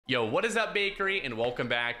Yo, what is up, bakery, and welcome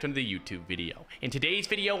back to the YouTube video. In today's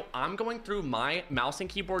video, I'm going through my mouse and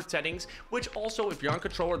keyboard settings, which also, if you're on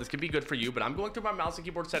controller, this could be good for you, but I'm going through my mouse and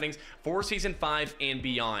keyboard settings for season 5 and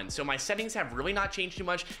beyond. So my settings have really not changed too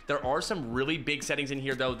much. There are some really big settings in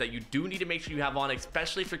here though that you do need to make sure you have on,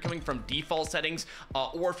 especially if you're coming from default settings,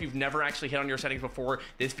 or if you've never actually hit on your settings before.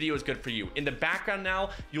 This video is good for you. In the background now,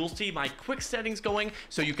 you'll see my quick settings going,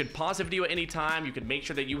 so you could pause the video at any time. You can make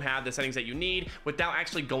sure that you have the settings that you need without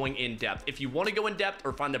actually going in depth. If you want to go in depth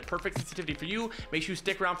or find the perfect sensitivity for you, make sure you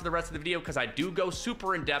stick around for the rest of the video, because I do go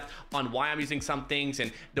super in depth on why I'm using some things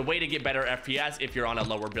and the way to get better FPS if you're on a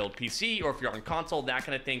lower build PC or if you're on console, that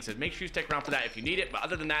kind of thing. So make sure you stick around for that if you need it. But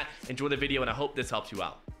other than that, enjoy the video and I hope this helps you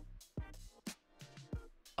out.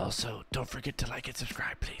 Also, don't forget to like and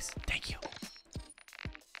subscribe, please. Thank you.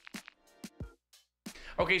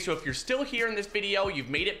 Okay, so if you're still here in this video, you've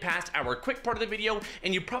made it past our quick part of the video,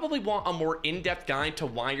 and you probably want a more in-depth guide to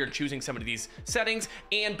why you're choosing some of these settings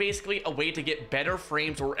and basically a way to get better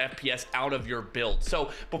frames or FPS out of your build.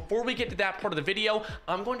 So before we get to that part of the video,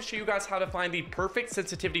 I'm going to show you guys how to find the perfect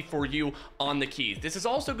sensitivity for you on the keys. This is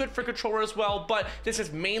also good for controller as well, but this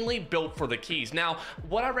is mainly built for the keys. Now,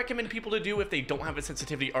 what I recommend people to do if they don't have a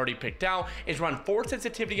sensitivity already picked out is run forward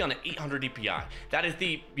sensitivity on an 800 DPI. That is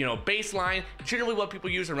the, baseline, generally what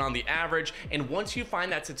people use around the average. And once you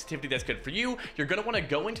find that sensitivity that's good for you, you're going to want to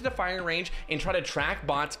go into the firing range and try to track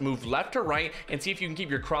bots, move left to right, and see if you can keep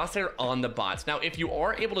your crosshair on the bots. Now, if you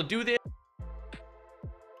are able to do this,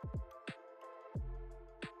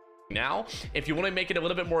 now, if you want to make it a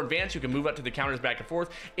little bit more advanced, you can move up to the counters back and forth.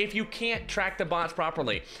 If you can't track the bots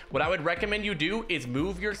properly, what I would recommend you do is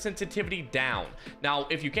move your sensitivity down. Now,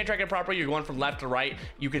 if you can't track it properly, you're going from left to right,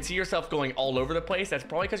 you can see yourself going all over the place. That's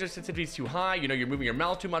probably because your sensitivity is too high, you're moving your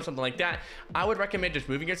mouse too much, something like that. I would recommend just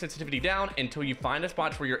moving your sensitivity down until you find the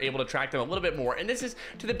spots where you're able to track them a little bit more. And this is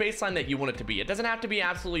to the baseline that you want it to be. It doesn't have to be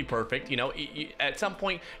absolutely perfect. At some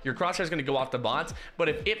point, your crosshair is going to go off the bots, but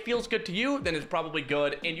if it feels good to you, then it's probably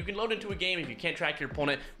good. And you can load into a game. If you can't track your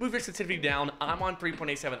opponent, move your sensitivity down. I'm on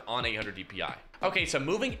 3.87 on 800 DPI. Okay, so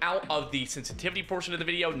moving out of the sensitivity portion of the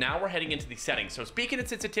video, now we're heading into the settings. So speaking of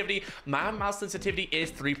sensitivity, my mouse sensitivity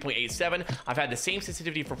is 3.87. I've had the same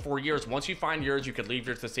sensitivity for 4 years. Once you find yours, you could leave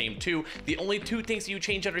yours the same too. The only two things that you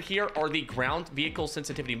change under here are the ground vehicle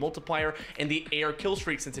sensitivity multiplier and the air kill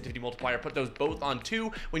streak sensitivity multiplier. Put those both on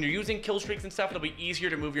 2. When you're using kill streaks and stuff, it'll be easier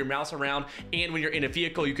to move your mouse around. And when you're in a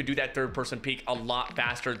vehicle, you could do that third person peek a lot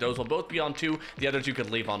faster. Those will both be on 2. The others you could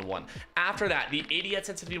leave on 1. After that, the ADS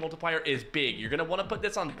sensitivity multiplier is big. You're going to want to put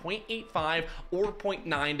this on 0.85 or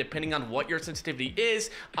 0.9 depending on what your sensitivity is.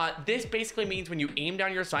 This basically means when you aim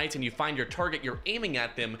down your sights and you find your target, you're aiming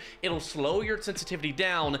at them, it'll slow your sensitivity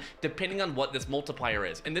down depending on what this multiplier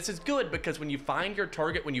is. And this is good because when you find your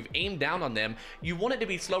target, when you've aimed down on them, you want it to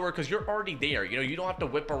be slower because you're already there. You don't have to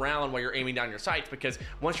whip around while you're aiming down your sights, because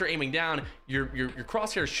once you're aiming down, your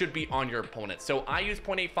crosshairs should be on your opponent. So I use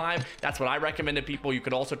 0.85. That's what I recommend to people. You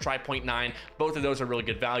could also try 0.9. Both of those are really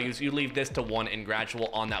good values. You leave this to 1 and gradual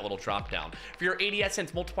on that little drop down. For your ADS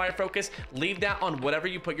sense multiplier focus, leave that on whatever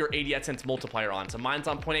you put your ADS sense multiplier on. So mine's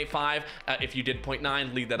on 0.85. If you did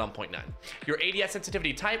 0.9, leave that on 0.9. Your ADS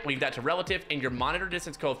sensitivity type, leave that to relative, and your monitor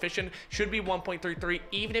distance coefficient should be 1.33.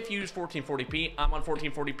 Even if you use 1440p, I'm on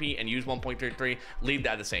 1440p and use 1.33, leave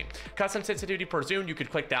that the same. Custom sensitivity per zoom, you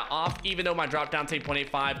could click that off. Even though my drop down say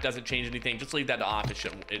 0.85 doesn't change anything, just leave that off. It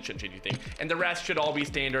shouldn't change anything. And the rest should all be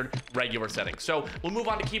standard regular settings. So we'll move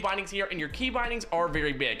on to key bindings here, and your key bindings are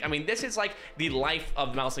very big. I mean, this is like the life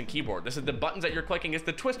of mouse and keyboard. This is the buttons that you're clicking. It's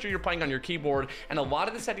the twister you're playing on your keyboard. And a lot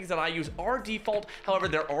of the settings that I use are default. However,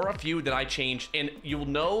 there are a few that I changed, and you'll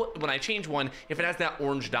know when I change one if it has that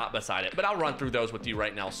orange dot beside it. But I'll run through those with you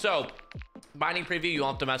right now. So binding preview, you don't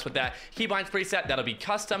have to mess with that. Keybinds preset, that'll be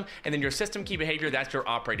custom. And then your system key behavior, that's your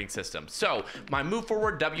operating system. So my move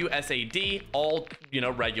forward, WSAD, all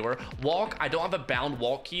regular. Walk, I don't have a bound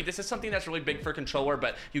walk key. This is something that's really big for controller,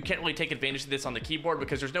 but you can't really take advantage of this on the keyboard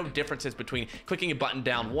because there's no differences between clicking a button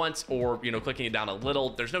down once or clicking it down a little.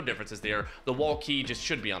 There's no differences there. The walk key just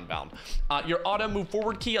should be unbound. Your auto move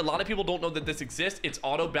forward key, a lot of people don't know that this exists. It's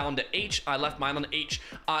auto bound to H. I left mine on H.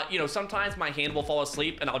 Sometimes my hand will fall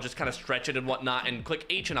asleep and I'll just kind of stretch it and whatnot and click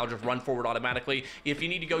H and I'll just run forward automatically. If you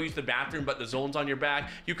need to go use the bathroom but the zone's on your back,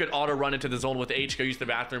 you could auto run into the zone with H, go use the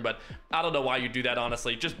bathroom, but I don't know why you do that,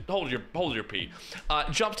 honestly. Just hold your P.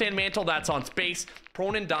 Jump stand mantle, that's on space.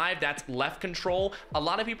 Prone and dive, that's left control. A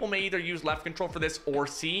lot of people may either use left control for this or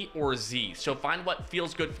C or Z. So find what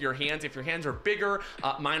feels good for your hands. If your hands are bigger,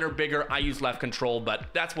 mine are bigger, I use left control, but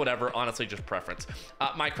that's whatever, honestly, just preference.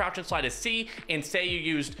 My crouch and slide is C, and say you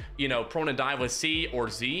used, prone and dive with C or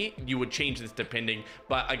Z, you would change change this depending,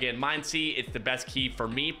 but again, mine C, it's the best key for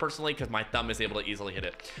me personally because my thumb is able to easily hit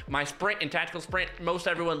it. My sprint and tactical sprint, most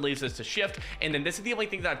everyone leaves this to shift, and then this is the only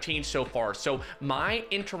thing that I've changed so far. So my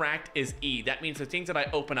interact is E. That means the things that I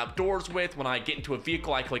open up doors with, when I get into a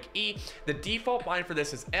vehicle, I click E. The default bind for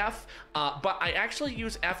this is F, but I actually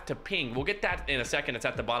use F to ping. We'll get that in a second. It's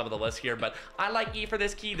at the bottom of the list here, but I like E for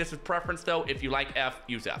this key. This is preference though. If you like F,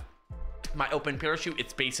 use F. My open parachute,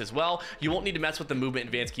 it's space as well. You won't need to mess with the movement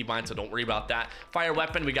advanced keybind, so don't worry about that. Fire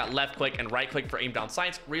weapon, we got left click and right click for aim down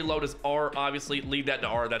sights. Reload is R, obviously. Leave that to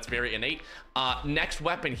R, that's very innate. Next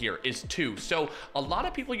weapon here is 2. So a lot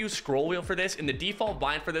of people use scroll wheel for this, and the default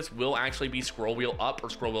bind for this will actually be scroll wheel up or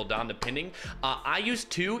scroll wheel down, depending. I use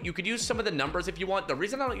 2. You could use some of the numbers if you want. The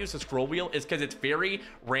reason I don't use the scroll wheel is because it's very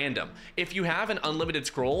random. If you have an unlimited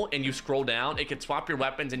scroll and you scroll down, it could swap your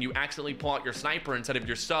weapons and you accidentally pull out your sniper instead of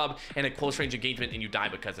your sub and a close range engagement and you die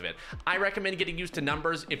because of it. I recommend getting used to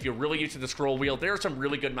numbers if you're really used to the scroll wheel. There are some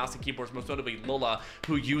really good mouse and keyboards, most notably Lola,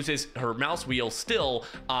 who uses her mouse wheel still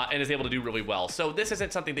and is able to do really well. So this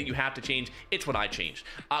isn't something that you have to change. It's what I changed.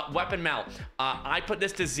 Weapon mount. I put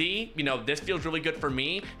this to Z. You know, this feels really good for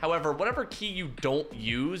me. However, whatever key you don't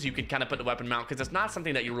use, you can kind of put the weapon mount because it's not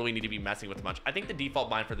something that you really need to be messing with much. I think the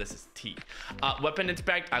default bind for this is T. Weapon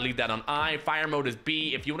inspect, I leave that on I. Fire mode is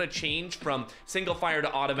B. If you want to change from single fire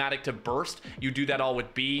to automatic to burst, you do that all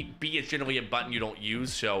with B. B is generally a button you don't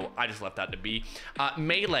use, so I just left that to B.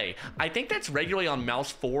 Melee, I think that's regularly on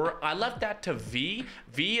mouse 4. I left that to V.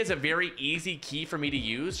 V is a very easy key for me to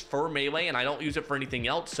use for melee, and I don't use it for anything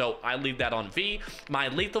else, so I leave that on V. My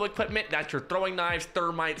lethal equipment, that's your throwing knives,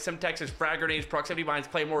 thermite, Semtexes, frag grenades, proximity mines,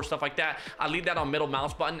 claymore, stuff like that. I leave that on middle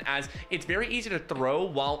mouse button as it's very easy to throw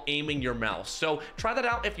while aiming your mouse. So try that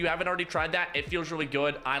out if you haven't already tried that. It feels really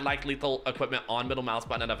good. I like lethal equipment on middle mouse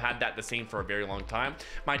button, and I've had that the same for a very long time.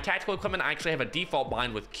 My tactical equipment, I actually have a default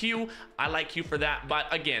bind with Q. I like Q for that, but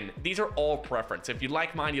again, these are all preference. If you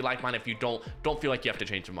like mine, you like mine. If you don't feel like you have to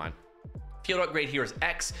change your mind. Field upgrade here is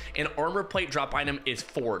X, and armor plate drop item is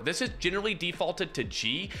 4. This is generally defaulted to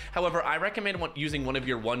G. However, I recommend using one of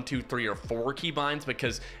your 1, 2, 3, or 4 keybinds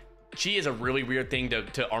because G is a really weird thing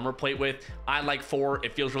to armor plate with. I like 4.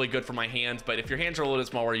 It feels really good for my hands, but if your hands are a little bit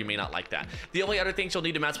smaller, you may not like that. The only other things you'll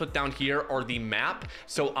need to mess with down here are the map.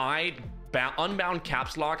 So I unbound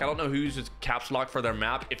caps lock. I don't know who uses caps lock for their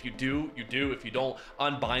map. If you do, you do. If you don't,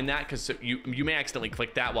 unbind that because you may accidentally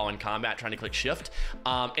click that while in combat trying to click shift.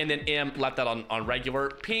 And then M, left that on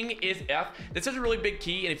regular. Ping is F. This is a really big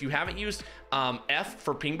key, and if you haven't used F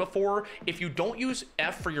for ping before, if you don't use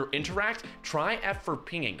F for your interact, try F for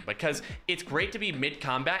pinging because it's great to be mid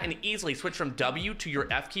combat and easily switch from W to your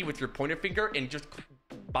F key with your pointer finger and just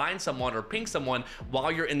bind someone or ping someone while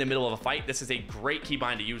you're in the middle of a fight. This is a great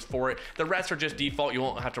keybind to use for it. The rest are just default. You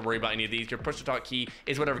won't have to worry about any of these. Your push to talk key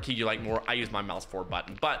is whatever key you like more. I use my mouse 4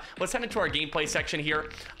 button. But let's head into our gameplay section here.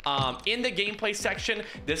 In the gameplay section,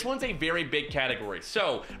 this one's a very big category.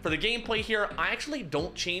 So for the gameplay here, I actually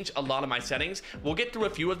don't change a lot of my settings. We'll get through a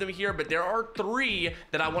few of them here, but there are 3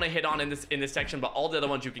 that I want to hit on in this section, but all the other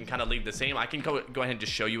ones you can kind of leave the same. I can go ahead and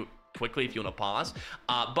just show you quickly if you want to pause,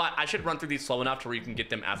 but I should run through these slow enough to where you can get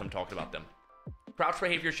them as I'm talking about them. Crouch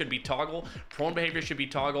behavior should be toggle. Prone behavior should be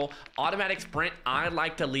toggle. Automatic sprint, I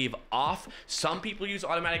like to leave off. Some people use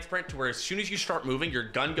automatic sprint to where as soon as you start moving, your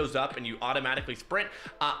gun goes up and you automatically sprint.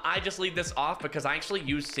 I just leave this off because I actually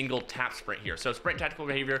use single tap sprint here. So sprint tactical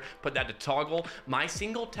behavior, put that to toggle. My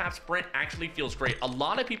single tap sprint actually feels great. A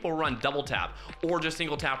lot of people run double tap or just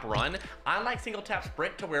single tap run. I like single tap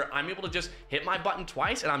sprint to where I'm able to just hit my button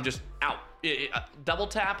twice and I'm just out. Double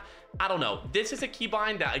tap, I don't know. This is a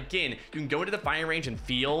keybind that, again, you can go into the firing range and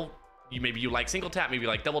feel. Maybe you like single tap, maybe you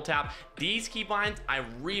like double tap. These keybinds I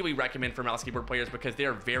really recommend for mouse keyboard players because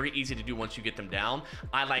they're very easy to do once you get them down.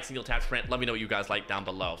 I like single tap sprint. Let me know what you guys like down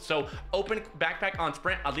below. So open backpack on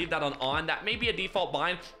sprint, I'll leave that on. That may be a default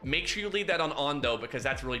bind. Make sure you leave that on though, because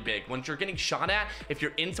that's really big. Once you're getting shot at, if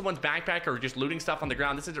you're in someone's backpack or just looting stuff on the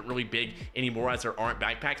ground, this isn't really big anymore as there aren't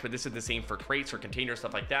backpacks, but this is the same for crates or containers,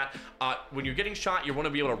 stuff like that. When you're getting shot, you want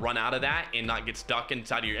to be able to run out of that and not get stuck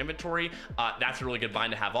inside of your inventory. That's a really good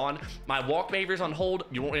bind to have on. My walk behavior is on hold.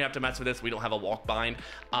 You won't really have to mess with this. We don't have a walk bind.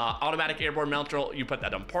 Automatic airborne mantle, you put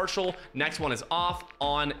that on partial. Next one is off,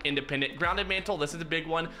 on, independent. Grounded mantle, this is a big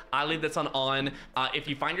one. I leave this on. If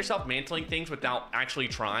you find yourself mantling things without actually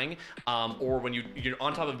trying, or when you're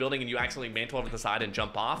on top of a building and you accidentally mantle over the side and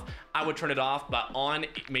jump off, I would turn it off, but on,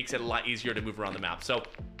 it makes it a lot easier to move around the map. So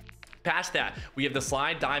past that, we have the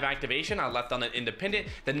slide dive activation. I left on an independent.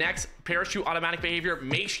 The next, parachute automatic behavior,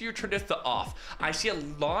 make sure you turn this to off. I see a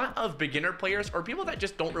lot of beginner players or people that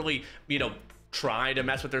just don't really, try to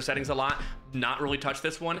mess with their settings a lot, not really touch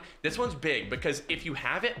this one. This one's big because if you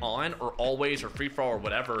have it on or always or free for all or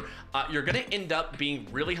whatever, you're gonna end up being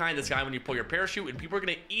really high in the sky when you pull your parachute, and people are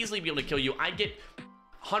gonna easily be able to kill you. I get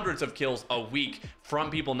hundreds of kills a week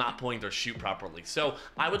from people not pulling their chute properly. So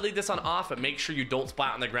I would leave this on off, but make sure you don't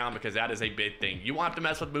splat on the ground because that is a big thing. You won't have to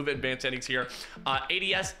mess with movement advanced settings here.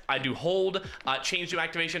 ADS, I do hold. Change to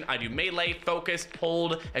activation, I do melee, focus,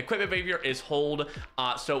 hold. Equipment behavior is hold.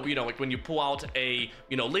 So, you know, like when you pull out a,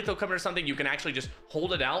 you know, lethal cover or something, you can actually just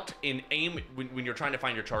hold it out and aim when you're trying to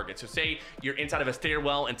find your target. So say you're inside of a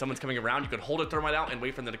stairwell and someone's coming around, you could hold a thermite out and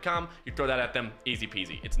wait for them to come. You throw that at them, easy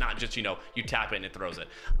peasy. It's not just, you know, you tap it and it throws it.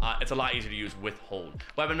 It's a lot easier to use with hold.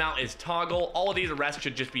 Weapon mount is toggle. All of these, the rest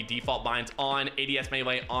should just be default binds on. ADS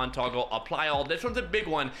melee on toggle. Apply all. This one's a big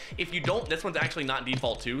one. If you don't, this one's actually not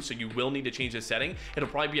default too, so you will need to change this setting. It'll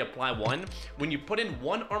probably be apply one. When you put in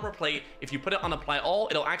one armor plate, if you put it on apply all,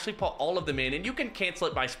 it'll actually put all of them in, and you can cancel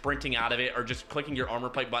it by sprinting out of it or just clicking your armor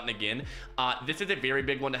plate button again. This is a very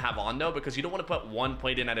big one to have on though, because you don't want to put one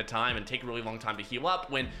plate in at a time and take a really long time to heal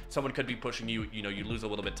up when someone could be pushing you. You know, you lose a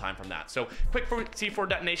little bit of time from that. So quick for C4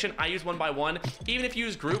 detonation, I use one by one. Even if you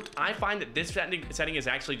use grouped, I find that this setting is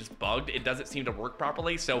actually just bugged. It doesn't seem to work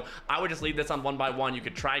properly, so I would just leave this on one by one. You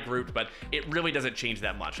could try grouped, but it really doesn't change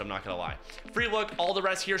that much, I'm not gonna lie. Free look, all the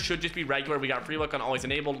rest here should just be regular. We got free look on always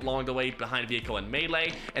enabled, long delay, behind vehicle, and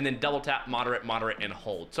melee, and then double tap, moderate, and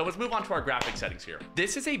hold. So let's move on to our graphic settings here.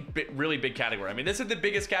 This is a really big category. I mean, this is the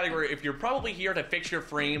biggest category if you're probably here to fix your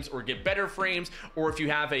frames or get better frames, or if you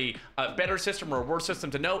have a better system or a worse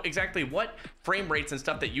system, to know exactly what frame rates and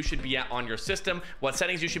stuff that you should be at on your system, what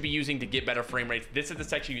settings you should be using to get better frame rates. This is the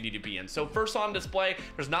section you need to be in. So first on display,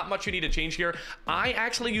 there's not much you need to change here. I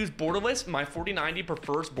actually use borderless. My 4090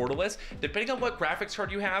 prefers borderless. Depending on what graphics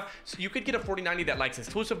card you have, so you could get a 4090 that likes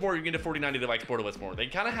exclusive more, you get a 4090 that likes borderless more. They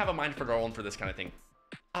kind of have a mind for their own for this kind of thing.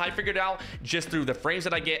 I figured out just through the frames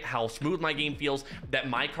that I get, how smooth my game feels, that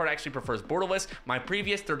my card actually prefers borderless. My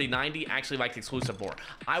previous 3090 actually likes exclusive more.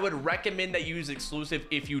 I would recommend that you use exclusive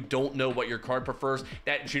if you don't know what your card prefers.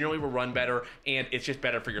 That generally will run better, and it's just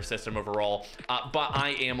better for your system overall. But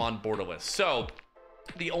I am on borderless. So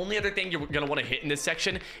the only other thing you're going to want to hit in this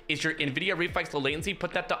section is your NVIDIA reflex low latency.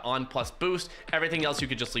 Put that to on plus boost. Everything else you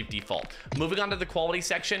could just leave default. Moving on to the quality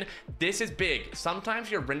section, this is big.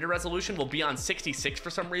 Sometimes your render resolution will be on 66 for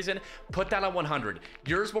some reason. Put that on 100.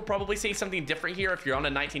 Yours will probably say something different here. If you're on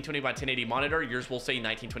a 1920 by 1080 monitor, yours will say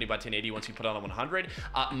 1920 by 1080 once you put it on 100.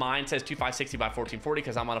 Mine says 2560 by 1440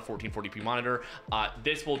 because I'm on a 1440p monitor.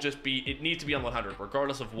 This will just be, it needs to be on 100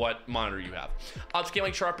 regardless of what monitor you have.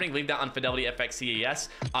 Upscaling sharpening, leave that on Fidelity FX CAS.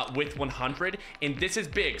 With 100, and this is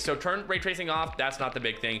big. So turn ray tracing off, that's not the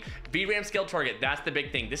big thing. VRAM scale target, that's the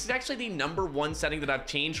big thing. This is actually the #1 setting that I've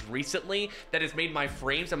changed recently that has made my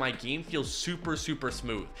frames and my game feel super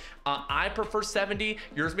smooth. I prefer 70.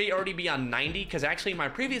 Yours may already be on 90 because actually in my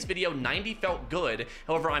previous video 90 felt good.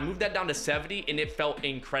 However, I moved that down to 70 and it felt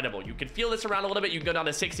incredible. You can feel this around a little bit. You can go down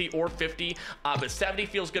to 60 or 50, but 70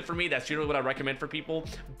 feels good for me. That's generally what I recommend for people,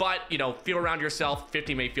 but you know, feel around yourself.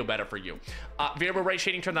 50 may feel better for you. Variable ray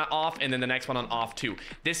shading, turn that off, and then the next one on off too.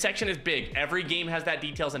 This section is big. Every game has that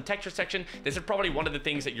details and texture section. This is probably one of the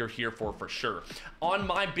things that you're here for sure. On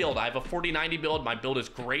my build, I have a 4090 build. My build is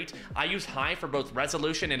great. I use high for both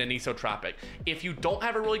resolution and anisotropic. If you don't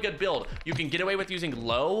have a really good build, you can get away with using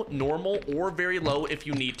low, normal, or very low if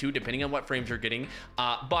you need to, depending on what frames you're getting.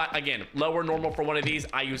 But again, low or normal for one of these,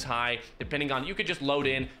 I use high. Depending on, you could just load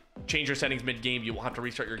in, change your settings mid-game. You won't have to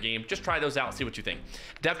restart your game. Just try those out, see what you think.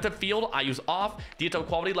 Depth of field, I use off. Detail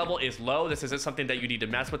quality level is low. This isn't something that you need to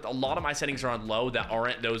mess with. A lot of my settings are on low that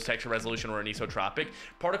aren't those texture resolution or anisotropic.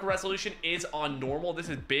 Particle resolution is on normal. This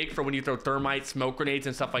is big for when you throw thermite, smoke grenades,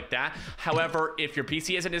 and stuff like that. However, if your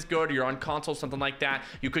PC isn't as good or you're on console, something like that,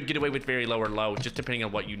 you could get away with very low or low, just depending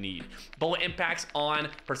on what you need. Bullet impacts on,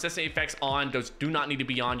 persistent effects on. Those do not need to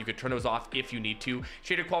be on. You could turn those off if you need to.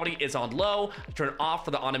 Shader quality is on low. Turn off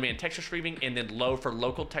for the on-demand texture streaming, and then low for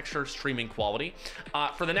local texture streaming quality.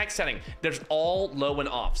 For the next setting, there's all low and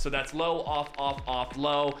off. So that's low, off,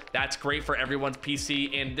 low. That's great for everyone's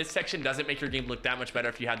PC, and this section doesn't make your game look that much better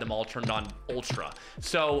if you had them all turned on ultra.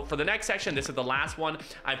 So for the next section, this is the last one.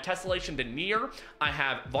 I have tessellation to near. I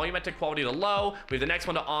have volumetric quality to low. We have the next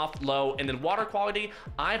one to off, low, and then water quality.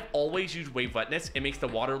 I've always used wave wetness. It makes the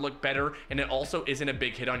water look better, and it also isn't a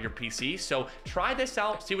big hit on your PC. So try this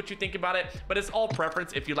out, see what you think about it, but it's all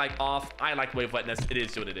preference. If you like off, I like wave wetness. It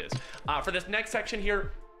is what it is. For this next section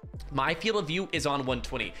here, My field of view is on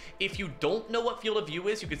 120. If you don't know what field of view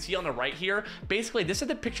is, you can see on the right here, basically this is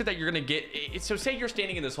the picture that you're gonna get. So say you're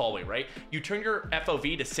standing in this hallway, right? You turn your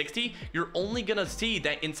FOV to 60, you're only gonna see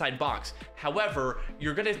that inside box. However,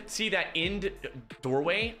 you're gonna see that end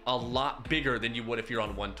doorway a lot bigger than you would if you're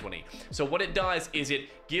on 120. So what it does is it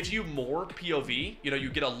gives you more POV, you know, you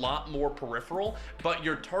get a lot more peripheral, but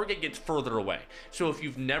your target gets further away. So if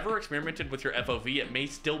you've never experimented with your FOV, it may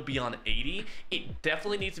still be on 80. It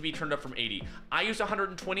definitely needs to be turned up from 80. I use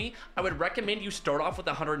 120. I would recommend you start off with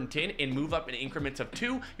 110 and move up in increments of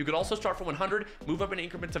 2. You could also start from 100, move up in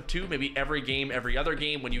increments of 2, maybe every game, every other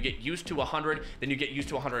game. When you get used to 100, then you get used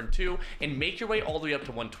to 102, and make your way all the way up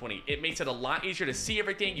to 120. It makes it a lot easier to see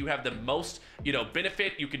everything. You have the most, you know,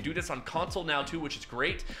 benefit. You can do this on console now too, which is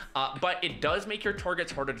great, but it does make your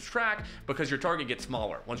targets harder to track because your target gets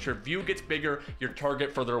smaller. Once your view gets bigger, your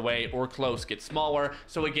target further away or close gets smaller.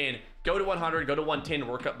 So again, go to 100, go to 110,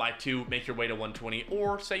 work up by 2, make your way to 120,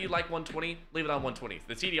 or say you like 120, leave it on 120.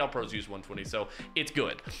 The CDL pros use 120, so it's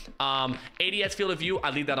good. ADS field of view,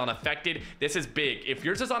 I leave that on affected. This is big. If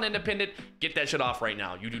yours is on independent, get that shit off right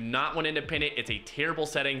now. You do not want independent. It's a terrible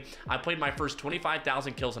setting. I played my first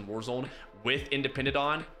 25,000 kills in Warzone with independent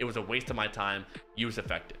on. It was a waste of my time. Use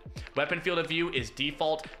affected. Weapon field of view is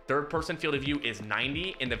default. Third person field of view is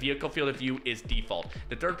 90, and the vehicle field of view is default.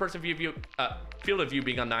 The third person field of view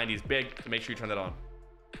being on 90 is big, so make sure you turn that on.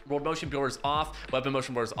 World motion blur is off. Weapon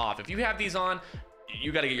motion blur is off. If you have these on,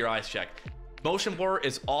 you got to get your eyes checked. Motion blur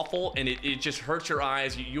is awful, and it just hurts your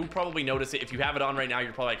eyes. You'll probably notice it. If you have it on right now,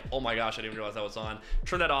 you're probably like, oh my gosh, I didn't realize that was on.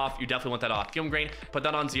 Turn that off. You definitely want that off. Film grain, put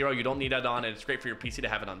that on 0. You don't need that on, and it's great for your PC to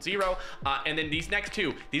have it on 0. And then these next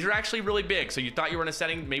two, these are actually really big. So you thought you were in a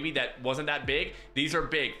setting maybe that wasn't that big. These are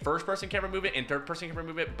big. First person camera movement and third person camera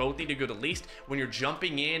movement both need to go to least. When you're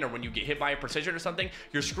jumping in or when you get hit by a precision or something,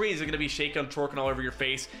 your screen is going to be shaking, twerking all over your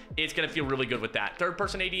face. It's going to feel really good with that. Third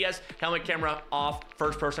person ADS, helmet camera off,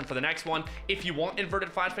 first person for the next one. If you want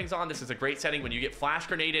inverted flashbangs on, this is a great setting. When you get flash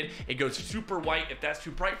grenaded, it goes super white. If that's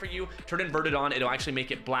too bright for you, turn inverted on. It'll actually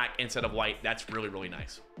make it black instead of white. That's really, really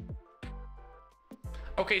nice.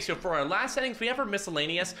 Okay, so for our last settings, we have our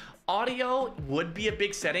miscellaneous. Audio would be a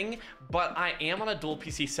big setting, but I am on a dual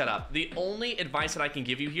PC setup. The only advice that I can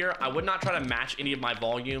give you here, I would not try to match any of my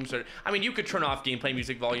volumes, or I mean, you could turn off gameplay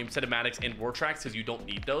music volume, cinematics, and war tracks because you don't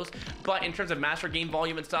need those. But in terms of master game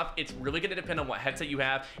volume and stuff, it's really going to depend on what headset you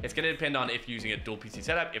have. It's going to depend on if you're using a dual PC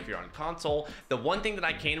setup, if you're on console. The one thing that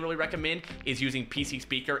I can really recommend is using PC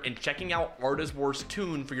speaker and checking out Arta's Worst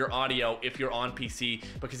Tune for your audio if you're on PC,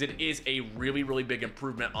 because it is a really, really big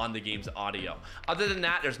improvement on the game's audio. Other than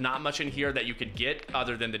that, there's not much in here that you could get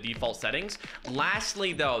other than the default settings.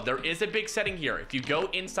 Lastly though, there is a big setting here. If you go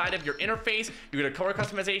inside of your interface, you go to color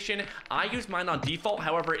customization. I use mine on default.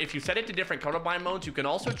 However, if you set it to different colorblind modes, you can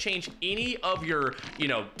also change any of your, you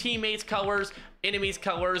know, teammates colors, enemies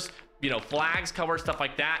colors, you know, flags colors, stuff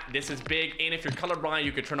like that. This is big. And if you're colorblind,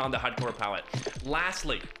 you could turn on the HUD color palette.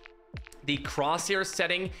 Lastly, the crosshair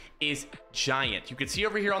setting is giant. You can see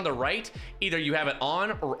over here on the right, either you have it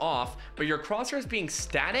on or off, but your crosshairs being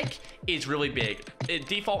static is really big.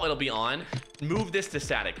 Default, it'll be on. Move this to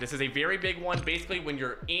static. This is a very big one. Basically, when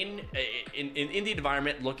you're in the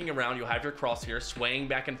environment looking around, you'll have your crosshairs swaying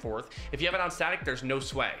back and forth. If you have it on static, there's no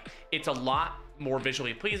sway. It's a lot more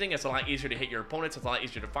visually pleasing. It's a lot easier to hit your opponents. It's a lot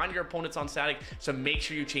easier to find your opponents on static. So make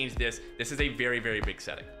sure you change this. This is a very, very big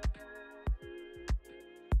setting.